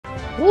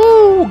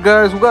Woo,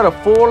 guys, we got a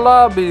full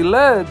lobby.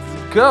 Let's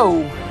go.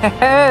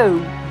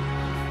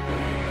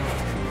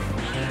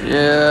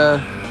 Yeah.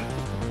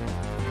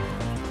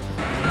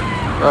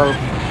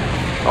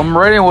 I'm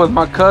raiding with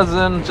my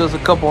cousin, just a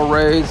couple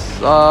raids.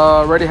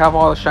 Already have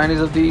all the shinies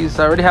of these.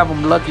 I already have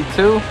them lucky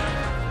too.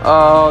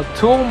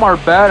 Two of them are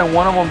bad and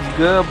one of them's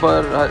good,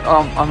 but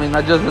I mean,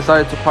 I just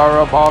decided to power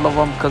up all of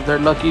them because they're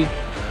lucky.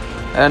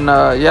 And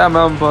yeah,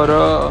 man, but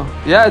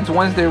yeah, it's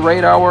Wednesday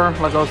raid hour.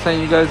 Like I was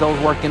saying, you guys, I was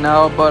working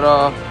out, but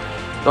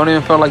don't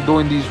even feel like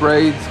doing these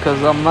raids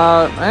because I'm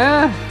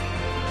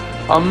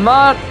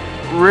not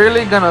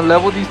really gonna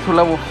level these to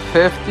level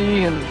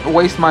 50 and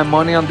waste my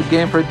money on the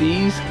game for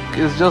these.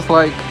 It's just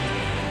like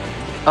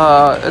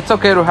it's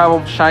okay to have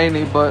them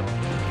shiny, but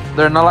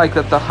they're not like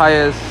at the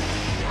highest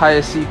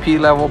CP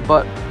level.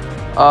 But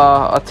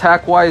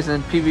attack wise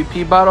and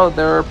PvP battle,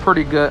 they're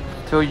pretty good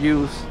to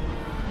use.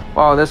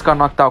 Wow, this got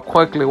knocked out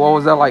quickly. What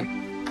was that, like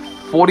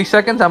 40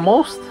 seconds at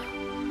most?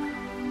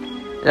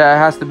 Yeah, it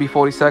has to be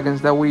 40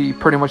 seconds that we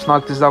pretty much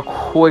knocked this out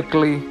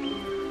quickly.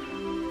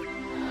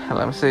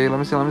 Let me see.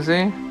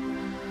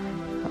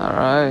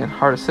 Alright,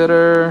 hardest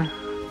hitter.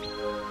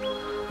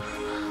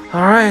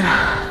 Alright.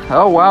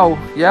 Oh wow.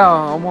 Yeah,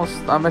 almost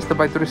I missed it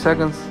by 3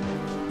 seconds.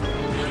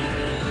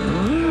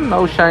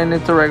 No shine,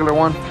 it's a regular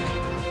one.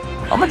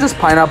 I'm gonna just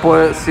pineapple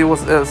it, see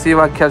if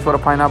I can catch with a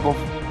pineapple.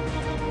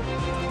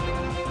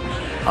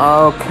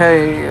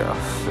 Okay, I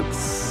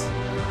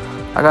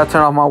gotta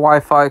turn off my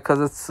Wi-Fi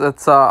because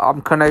it's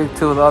I'm connected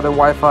to the other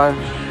Wi-Fi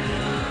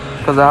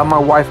because I have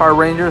my Wi-Fi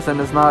Rangers and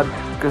it's not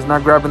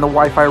grabbing the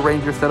Wi-Fi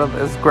Ranger instead of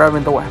it's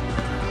grabbing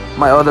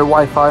my other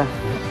Wi-Fi.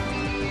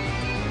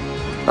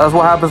 That's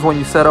what happens when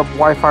you set up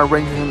Wi-Fi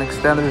Rangers and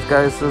extenders,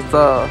 guys.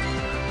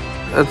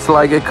 It's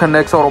like it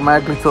connects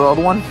automatically to the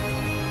other one.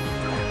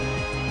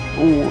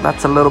 Ooh,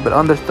 that's a little bit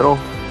underthrow.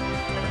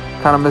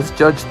 Kind of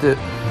misjudged it.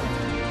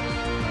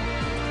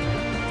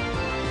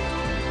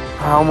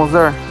 Almost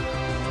there.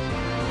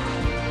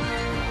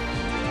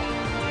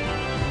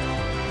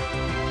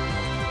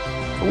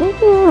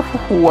 Ooh,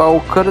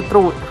 well, cut it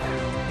through it.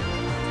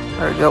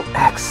 There we go.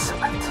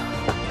 Excellent.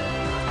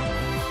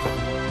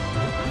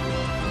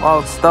 Wow,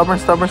 it's stubborn.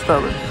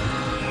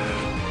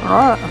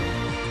 Alright.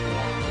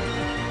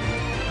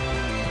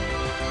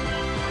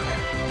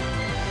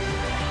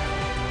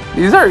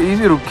 These are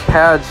easy to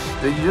catch.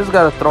 You just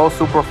gotta throw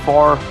super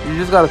far.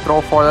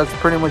 That's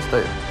pretty much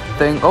the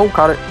thing. Oh,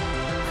 caught it.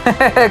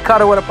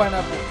 Caught it with a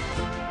pineapple.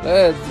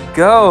 Let's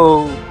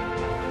go.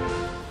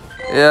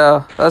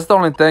 Yeah, that's the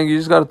only thing. You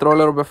just gotta throw a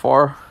little bit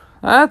far.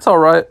 That's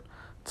alright.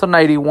 It's a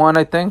 91,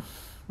 I think.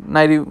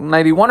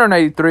 91 or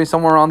 93,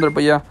 somewhere around there.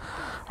 But yeah.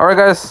 Alright,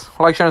 guys.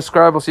 Like, share, and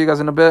subscribe. I'll see you guys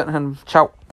in a bit. And ciao.